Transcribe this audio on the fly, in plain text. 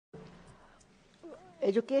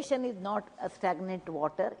education is not a stagnant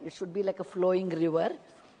water. It should be like a flowing river.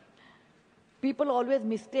 People always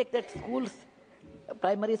mistake that schools,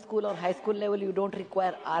 primary school or high school level, you don't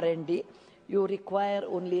require R&D. You require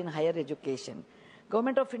only in higher education.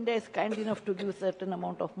 Government of India is kind enough to give certain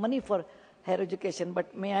amount of money for higher education,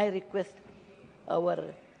 but may I request our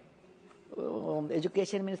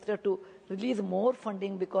education minister to release more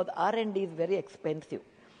funding, because R&D is very expensive.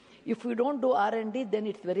 If we don't do R&D, then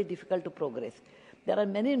it's very difficult to progress. There are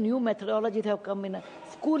many new methodologies that have come in a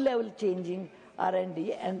school level changing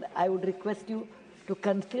R&D, and I would request you to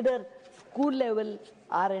consider school level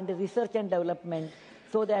R&D, research and development,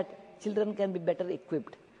 so that children can be better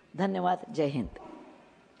equipped. Dhanyavad, Jai Hind.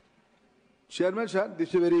 Chairman sir, this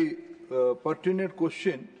is a very pertinent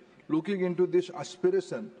question. Looking into this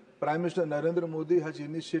aspiration, Prime Minister Narendra Modi has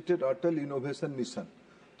initiated Atal Innovation Mission.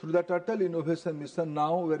 Through that Atal Innovation Mission,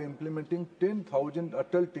 now we are implementing 10,000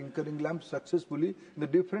 Atal Tinkering Labs successfully in the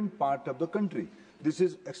different parts of the country. This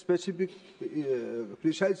is specific,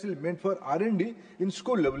 precisely meant for R&D in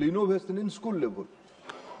school level, innovation in school level.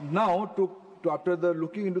 Now, after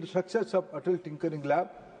looking into the success of Atal Tinkering Lab,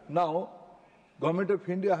 now Government of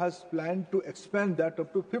India has planned to expand that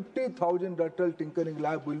up to 50,000 Atal Tinkering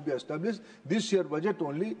Lab will be established. This year budget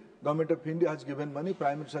only, Government of India has given money,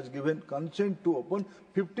 Prime Minister has given consent to open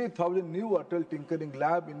 50,000 new Atal Tinkering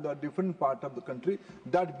Lab in the different part of the country.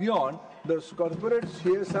 That beyond, the corporate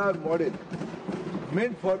CSR model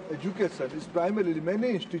meant for education is primarily many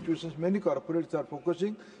institutions, many corporates are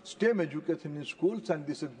focusing STEM education in schools, and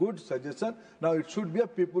this is a good suggestion. Now it should be a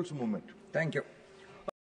people's movement. Thank you.